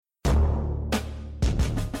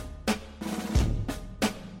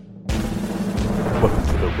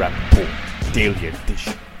Rappaport Daily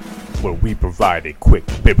Edition, where we provide a quick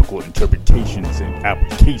biblical interpretations and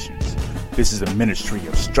applications. This is a ministry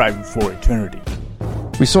of striving for eternity.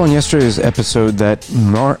 We saw in yesterday's episode that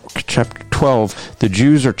Mark chapter 12, the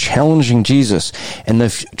Jews are challenging Jesus, and they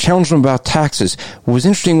challenged him about taxes. What was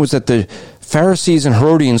interesting was that the Pharisees and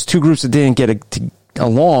Herodians, two groups that didn't get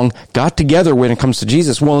along, got together when it comes to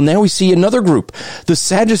Jesus. Well, now we see another group, the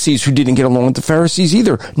Sadducees, who didn't get along with the Pharisees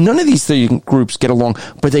either. None of these three groups get along,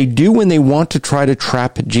 but they do when they want to try to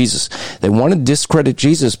trap Jesus. They want to discredit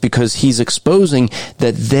Jesus because he's exposing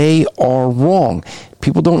that they are wrong.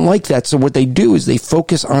 People don't like that, so what they do is they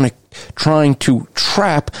focus on trying to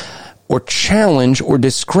trap or challenge or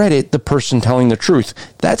discredit the person telling the truth.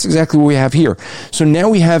 That's exactly what we have here. So now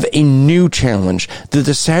we have a new challenge that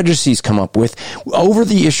the Sadducees come up with over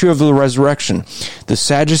the issue of the resurrection. The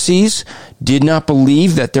Sadducees did not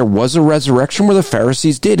believe that there was a resurrection where the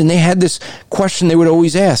Pharisees did. And they had this question they would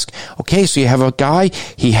always ask. Okay, so you have a guy,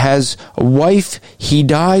 he has a wife, he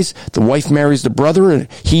dies, the wife marries the brother,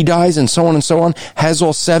 and he dies, and so on, has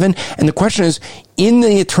all seven. And the question is, in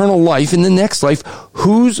the eternal life, in the next life,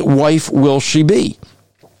 whose wife will she be?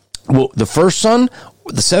 Well, the first son,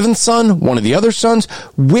 the seventh son, one of the other sons,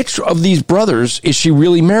 which of these brothers is she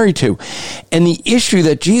really married to? And the issue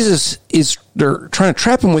that Jesus they're trying to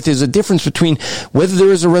trap him with is a difference between whether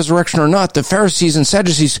there is a resurrection or not. The Pharisees and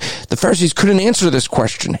Sadducees, the Pharisees couldn't answer this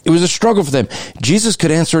question. It was a struggle for them. Jesus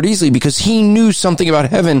could answer it easily because he knew something about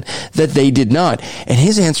heaven that they did not. And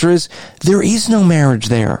his answer is, there is no marriage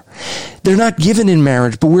there. They're not given in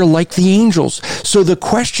marriage, but we're like the angels. So the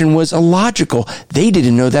question was illogical. They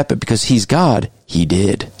didn't know that, but because he's God, he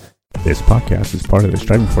did. This podcast is part of the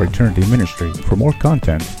Striving for Eternity ministry. For more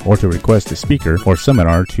content, or to request a speaker or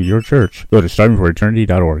seminar to your church, go to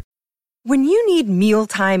strivingforeternity.org. When you need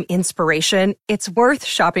mealtime inspiration, it's worth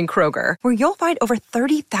shopping Kroger, where you'll find over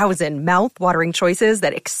 30,000 mouth-watering choices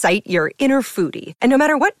that excite your inner foodie. And no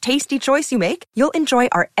matter what tasty choice you make, you'll enjoy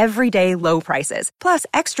our everyday low prices, plus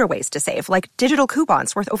extra ways to save, like digital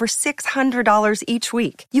coupons worth over $600 each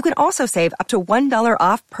week. You can also save up to $1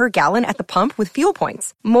 off per gallon at the pump with fuel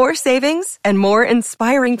points. More savings and more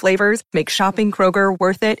inspiring flavors make shopping Kroger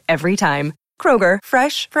worth it every time. Kroger,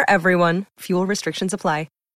 fresh for everyone. Fuel restrictions apply.